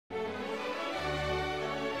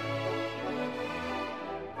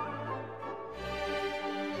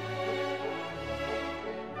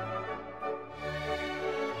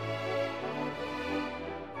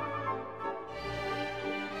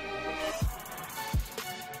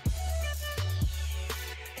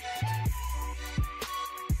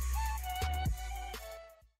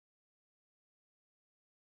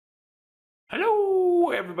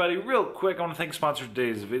everybody, real quick, I want to thank sponsor of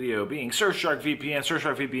today's video being Surfshark VPN.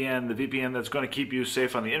 Surfshark VPN, the VPN that's going to keep you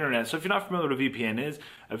safe on the internet. So if you're not familiar with what a VPN is,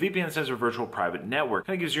 a VPN stands for virtual private network. It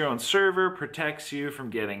kind of gives you your own server, protects you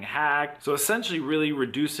from getting hacked. So essentially really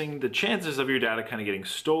reducing the chances of your data kind of getting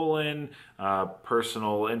stolen,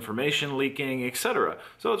 personal information leaking, etc.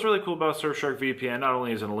 So what's really cool about Surfshark VPN, not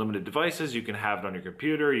only is it unlimited devices, you can have it on your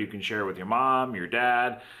computer, you can share it with your mom, your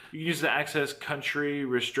dad. You can use it to access country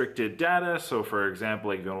restricted data. So for example,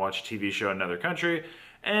 like if you want to watch a TV show in another country,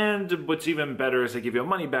 and what's even better is they give you a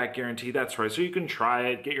money back guarantee. That's right, so you can try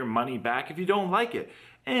it, get your money back if you don't like it.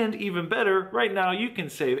 And even better, right now you can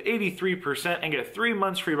save 83% and get 3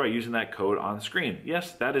 months free by using that code on screen.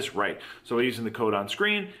 Yes, that is right. So by using the code on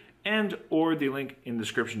screen and or the link in the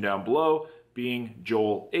description down below, being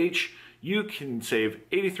Joel H, you can save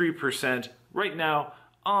 83% right now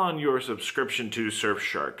on your subscription to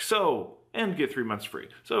Surfshark. So, and get 3 months free.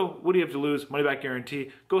 So what do you have to lose? Money back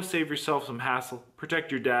guarantee. Go save yourself some hassle,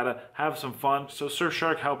 protect your data, have some fun. So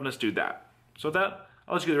Surfshark helping us do that. So with that,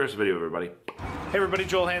 I'll let you get the rest of the video, everybody. Hey everybody,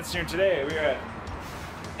 Joel Hansen here. Today we are at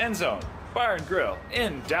End Zone Bar and Grill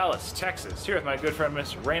in Dallas, Texas. Here with my good friend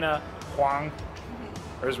Miss Raina Huang.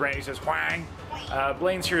 Or as Raina says, Huang.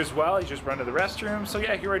 Blaine's here as well. He just run to the restroom. So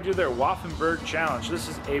yeah, here I do their Waffenberg challenge. This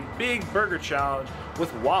is a big burger challenge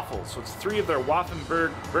with waffles. So it's 3 of their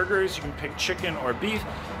Waffenberg burgers. You can pick chicken or beef.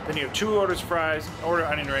 Then you have 2 orders fries, order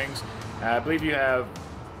onion rings. I believe you have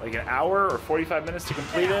like an hour or 45 minutes to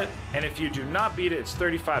complete it. And if you do not beat it, it's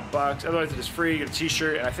 35 bucks. Otherwise it is free. You get a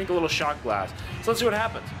t-shirt and I think a little shot glass. So let's see what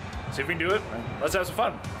happens. See if we can do it. Let's have some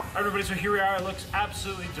fun. All right, everybody, so here we are. It looks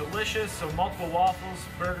absolutely delicious. So multiple waffles,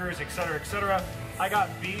 burgers, etc., etc. I got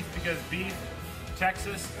beef because beef,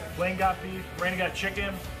 Texas. Blaine got beef, Raina got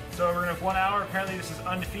chicken. So we're gonna have 1 hour. Apparently this is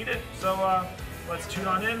undefeated. So let's tune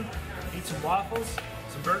on in, eat some waffles,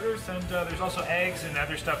 some burgers, and there's also eggs and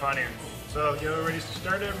other stuff on here. So you ready to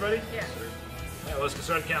start, everybody? Yeah. Yeah, let's get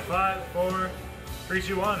started. Count 5, 4, 3,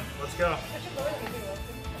 2, 1. Let's go.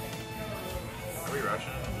 Are we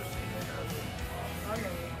rushing?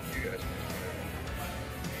 You guys.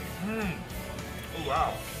 Oh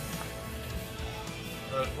wow.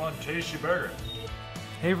 That's one tasty burger.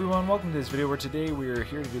 Hey everyone, welcome to this video where today we are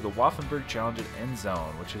here to do the Waffenberg Challenge at End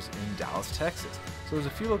Zone, which is in Dallas, Texas. So there's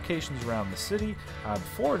a few locations around the city,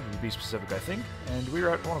 4 to be specific I think, and we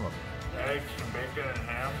are at one of them. Eggs, some bacon and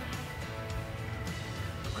ham.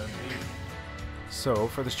 And beef. So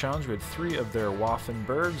for this challenge we had 3 of their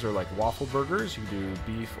Waffenbergs, or like waffle burgers. You can do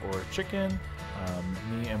beef or chicken.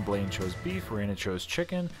 Me and Blaine chose beef, Raina chose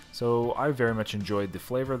chicken. So I very much enjoyed the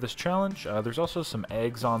flavor of this challenge. There's also some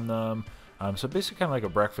eggs on them. So basically kind of like a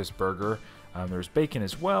breakfast burger. There's bacon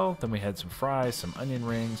as well. Then we had some fries, some onion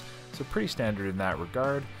rings. So pretty standard in that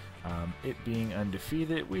regard. It being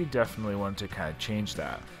undefeated, we definitely wanted to kind of change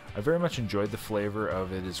that. I very much enjoyed the flavor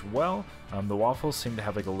of it as well. The waffles seemed to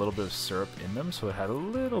have like a little bit of syrup in them, so it had a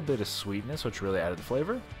little bit of sweetness, which really added the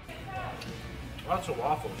flavor. Lots of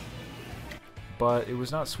waffles. But it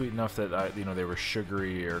was not sweet enough that they were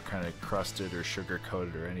sugary or kind of crusted or sugar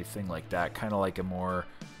coated or anything like that. Kind of like a more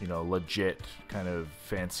legit kind of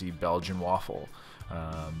fancy Belgian waffle.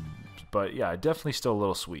 But yeah, definitely still a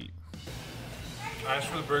little sweet. I asked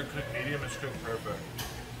for the burger cooked medium. It's cooked perfect.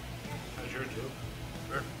 That's yours too.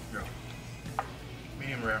 Sure. Yeah.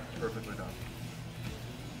 Medium rare, perfectly done.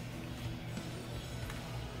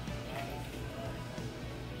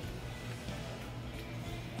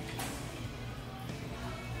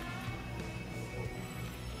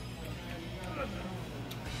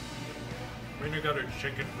 Raina got her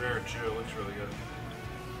chicken rare too. It looks really good.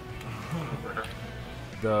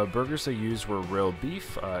 The burgers they used were real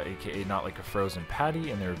beef, aka not like a frozen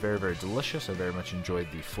patty, and they were very, very delicious. I very much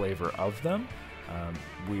enjoyed the flavor of them.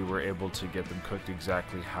 We were able to get them cooked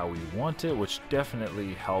exactly how we want it, which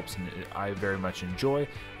definitely helps, and I very much enjoy.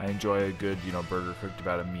 I enjoy a good, burger cooked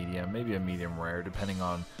about a medium, maybe a medium rare, depending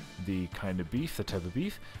on the kind of beef, the type of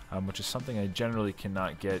beef, which is something I generally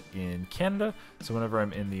cannot get in Canada. So whenever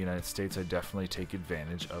I'm in the United States, I definitely take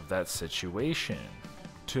advantage of that situation.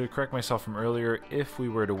 To correct myself from earlier, if we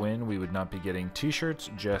were to win, we would not be getting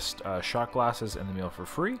t-shirts, just shot glasses and the meal for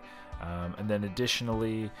free. And then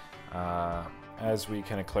additionally, as we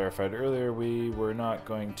kind of clarified earlier, we were not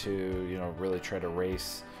going to, really try to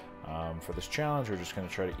race for this challenge. We're just going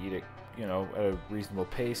to try to eat it, at a reasonable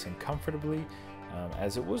pace and comfortably.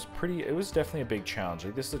 As it was definitely a big challenge.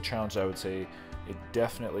 Like, this is a challenge I would say it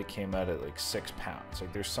definitely came out at like 6 pounds.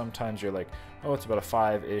 Like, there's sometimes you're like, oh, it's about a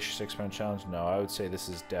 5-ish, 6 pound challenge. No, I would say this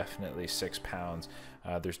is definitely 6 pounds.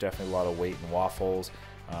 There's definitely a lot of weight in waffles,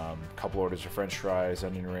 a couple orders of french fries,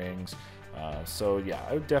 onion rings, So yeah,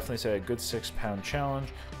 I would definitely say a good 6-pound challenge,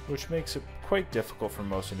 which makes it quite difficult for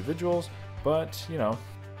most individuals, but you know.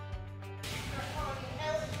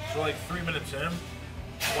 So like 3 minutes in,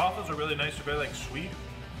 waffles are really nice, they're very like sweet.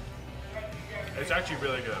 It's actually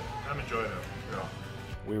really good. I'm enjoying it. Yeah.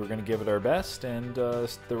 We were going to give it our best, and the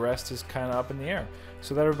rest is kind of up in the air.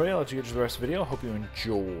 So that, everybody, I'll let you get to the rest of the video. Hope you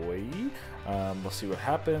enjoy. We'll see what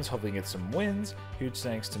happens. Hopefully get some wins. Huge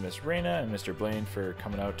thanks to Miss Raina and Mr. Blaine for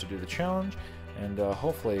coming out to do the challenge, and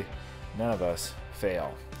hopefully none of us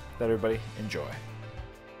fail. That, everybody, enjoy.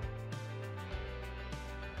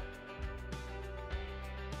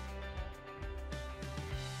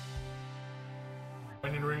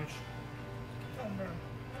 Onion rings.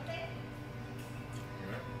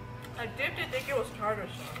 I did think it was tartar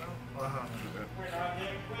sauce. Uh-huh.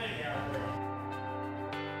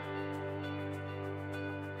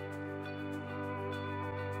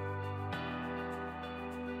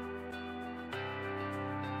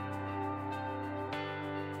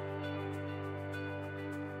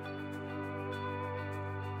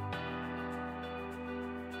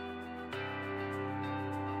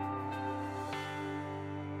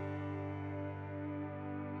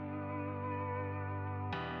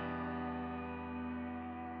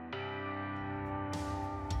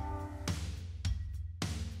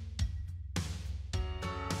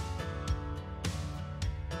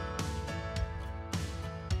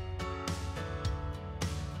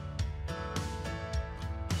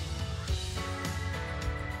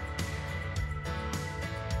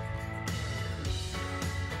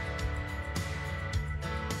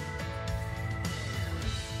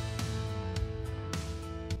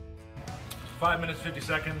 Five minutes, 50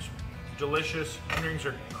 seconds. Delicious. Onion rings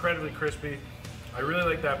are incredibly crispy. I really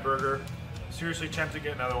like that burger. Seriously tempted to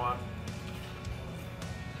get another one.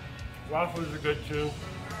 Waffles are good too.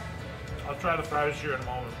 I'll try the fries here in a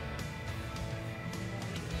moment.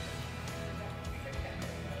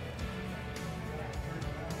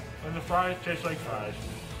 And the fries taste like fries.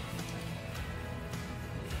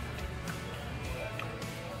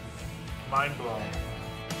 Mind blown.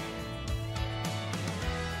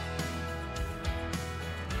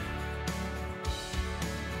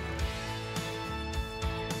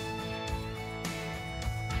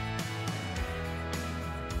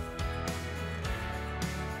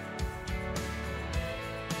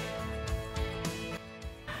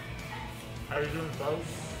 How are you doing, folks?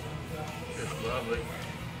 It's lovely.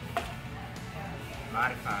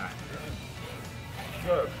 Mighty fine.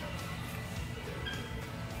 Good.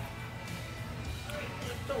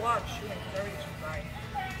 Just a lot of chewing, everything's fine.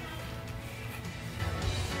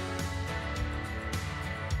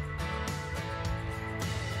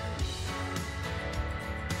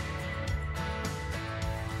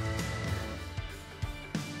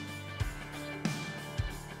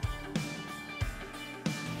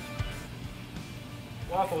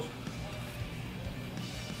 Waffles.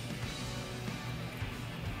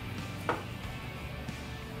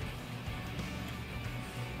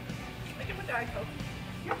 I give a Diet Coke.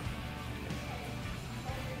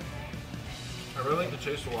 I really like the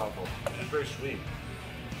taste of waffle. It's very sweet.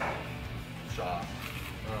 Soft.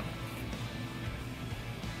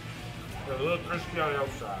 They're a little crispy on the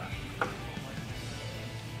outside.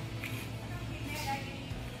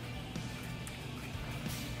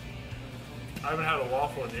 I haven't had a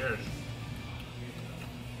waffle in years.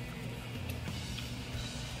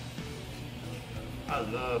 I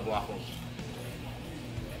love waffles.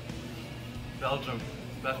 Belgium,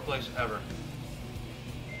 best place ever.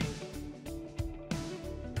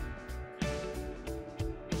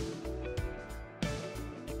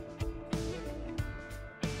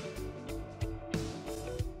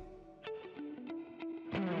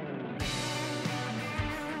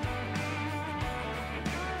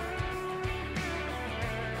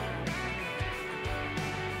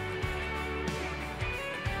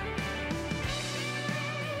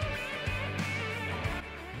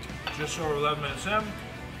 Just over 11 minutes in.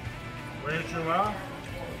 Waiting to well.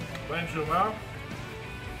 Waiting to well.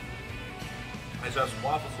 I just have some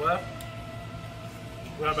waffles left.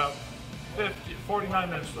 We have about 49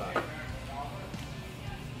 minutes left.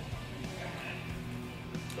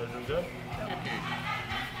 That doing good?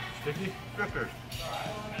 Sticky? Stickers.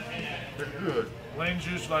 They're good. Lane's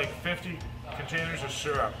used like 50 containers of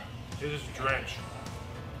syrup. It is drenched.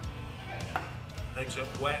 Makes it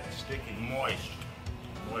wet, sticky, moist.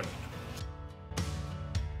 Moist.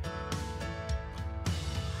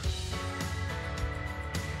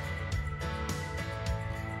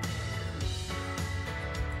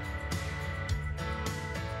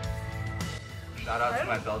 Shout out to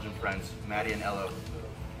my Belgian friends, Maddie and Ello.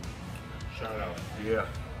 Shout out. Yeah.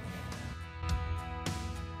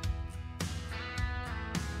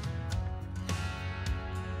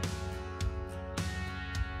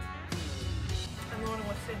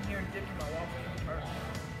 sitting here dipping my waffles in the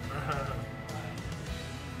tartar.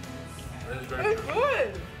 That is very It's true.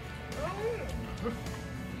 good.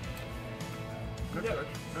 Good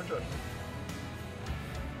choice. Good choice.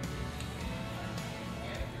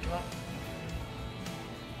 Well,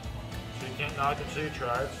 so you can't knock it till you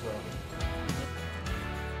try it, so.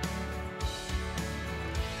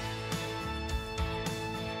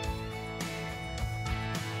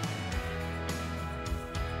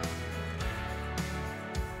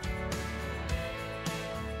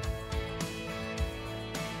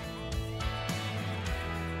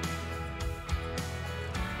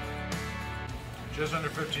 Just under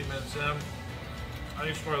 15 minutes in. I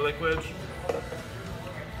need some more liquids.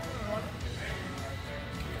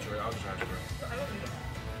 Sorry, I'll just ask for it.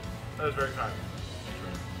 That was very kind.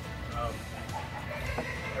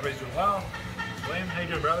 Everybody's doing well. Blaine, how you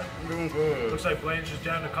doing, brother? I'm doing good. Looks like Blaine's just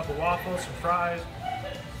down to a couple waffles, some fries.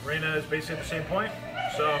 Raina is basically at the same point.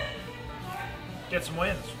 So, get some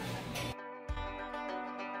wins.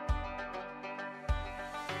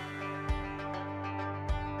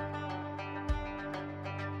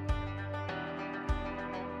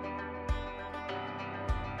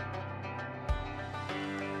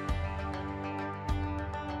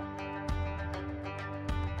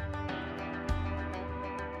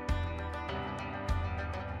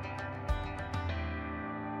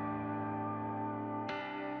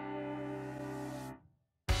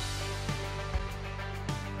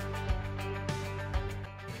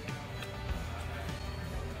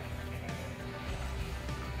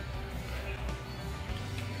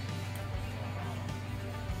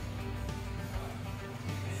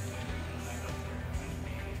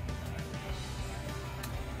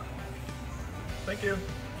 Thank you.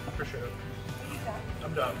 Appreciate it.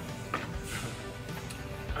 I'm done.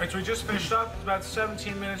 Alright, so we just finished up. It's about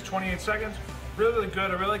 17 minutes, 28 seconds. Really, really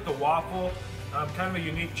good. I really like the waffle. Kind of a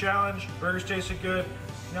unique challenge. Burgers tasted good.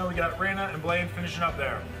 Now we got Raina and Blaine finishing up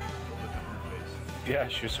there. Yeah,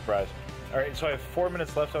 she was surprised. Alright, so I have 4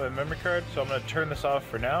 minutes left on my memory card, so I'm going to turn this off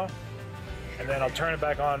for now. And then I'll turn it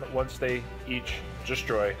back on once they each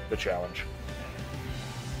destroy the challenge.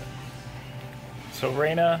 So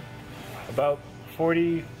Raina, about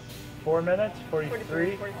 44 minutes,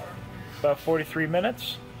 43, about 43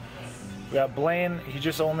 minutes. We got Blaine, he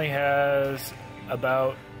just only has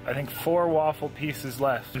about, I think, 4 waffle pieces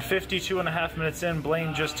left. And 52.5 minutes in,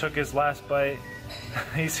 Blaine just took his last bite.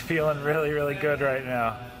 He's feeling really, really good right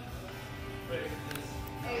now.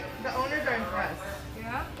 Hey, the owners are impressed.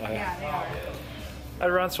 Yeah? Yeah, they are.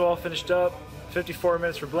 Everyone's all finished up. 54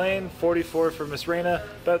 minutes for Blaine, 44 for Miss Raina,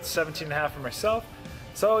 about 17.5 for myself.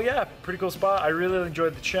 So yeah, pretty cool spot. I really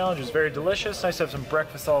enjoyed the challenge. It was very delicious. Nice to have some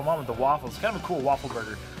breakfast all in one with the waffles. Kind of a cool waffle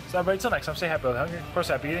burger. So everybody, until next time, stay happy, hungry. Of course,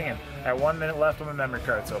 happy eating. And I have 1 minute left on my memory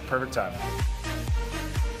card, so perfect time.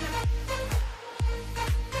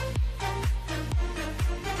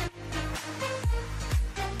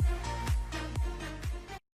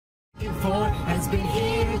 Has been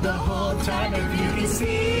here the whole time. If you can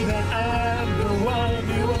see that I'm the one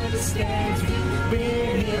who understands you,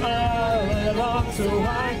 been here all along, so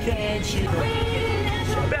why can't you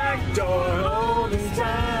back door all this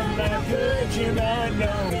time? How could you not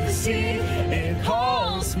know? To see it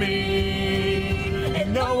calls me,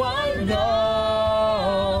 and no one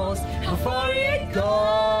knows how far it goes.